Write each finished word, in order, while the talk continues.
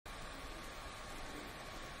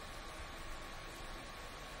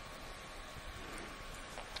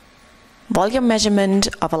Volume measurement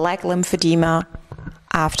of a leg lymphedema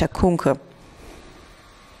after Kuhnke.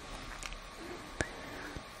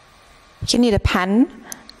 You need a pen,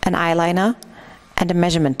 an eyeliner, and a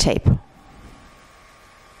measurement tape.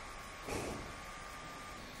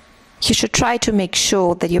 You should try to make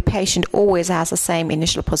sure that your patient always has the same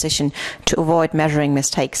initial position to avoid measuring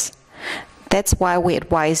mistakes. That's why we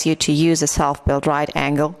advise you to use a self-built right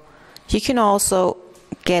angle. You can also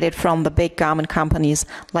get it from the big garment companies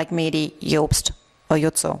like Medi, Jobst, or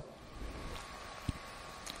Jutso.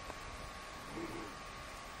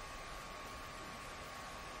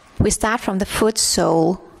 We start from the foot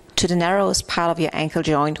sole to the narrowest part of your ankle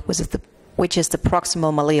joint, which is the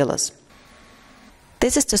proximal malleolus.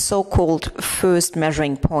 This is the so-called first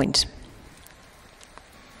measuring point.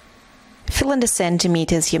 Fill in the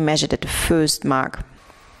centimeters you measured at the first mark.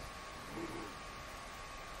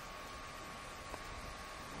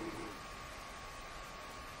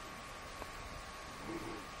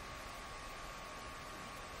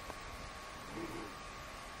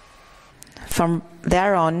 From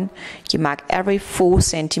there on, you mark every 4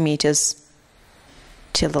 centimeters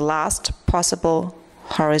till the last possible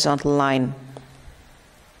horizontal line.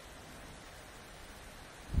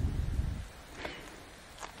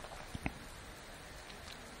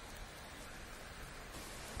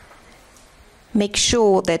 Make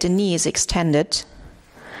sure that the knee is extended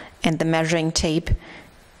and the measuring tape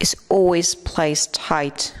is always placed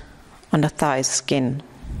tight on the thigh skin.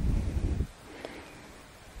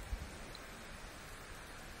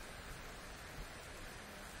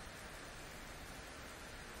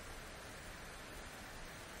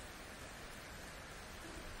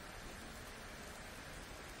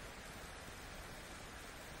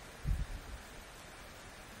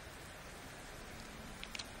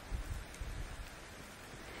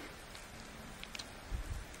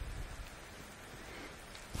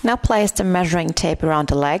 Now place the measuring tape around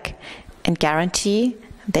the leg and guarantee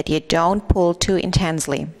that you don't pull too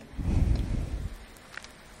intensely.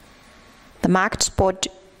 The marked spot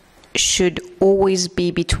should always be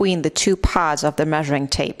between the 2 parts of the measuring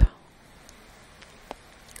tape.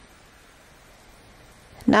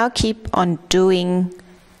 Now keep on doing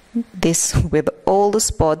this with all the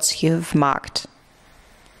spots you have marked.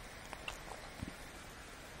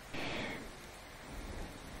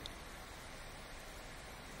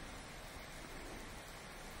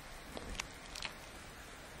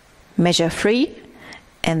 Measure 3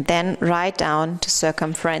 and then write down the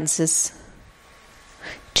circumferences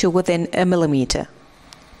to within a millimeter.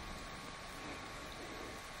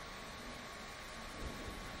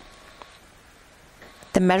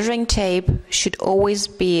 The measuring tape should always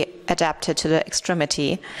be adapted to the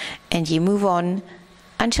extremity, and you move on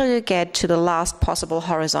until you get to the last possible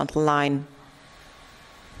horizontal line.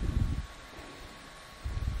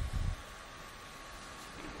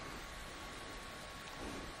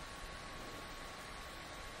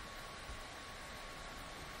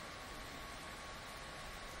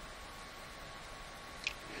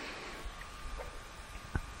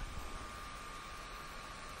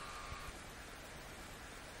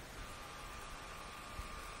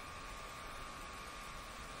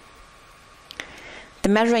 The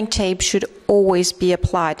measuring tape should always be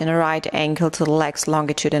applied in a right angle to the leg's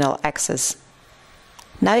longitudinal axis.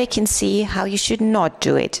 Now you can see how you should not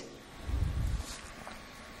do it.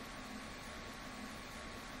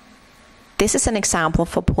 This is an example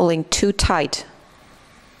for pulling too tight.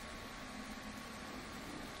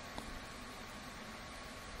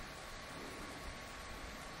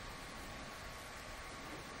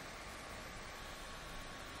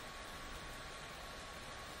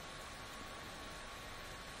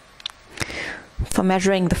 For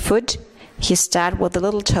measuring the foot, you start with the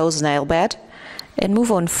little toes nail bed and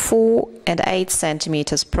move on 4 and 8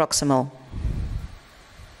 centimeters proximal.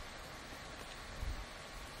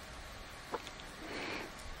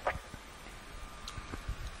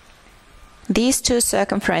 These 2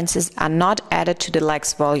 circumferences are not added to the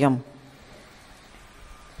leg's volume.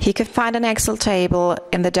 You can find an Excel table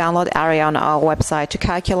in the download area on our website to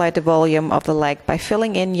calculate the volume of the leg by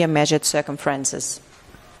filling in your measured circumferences.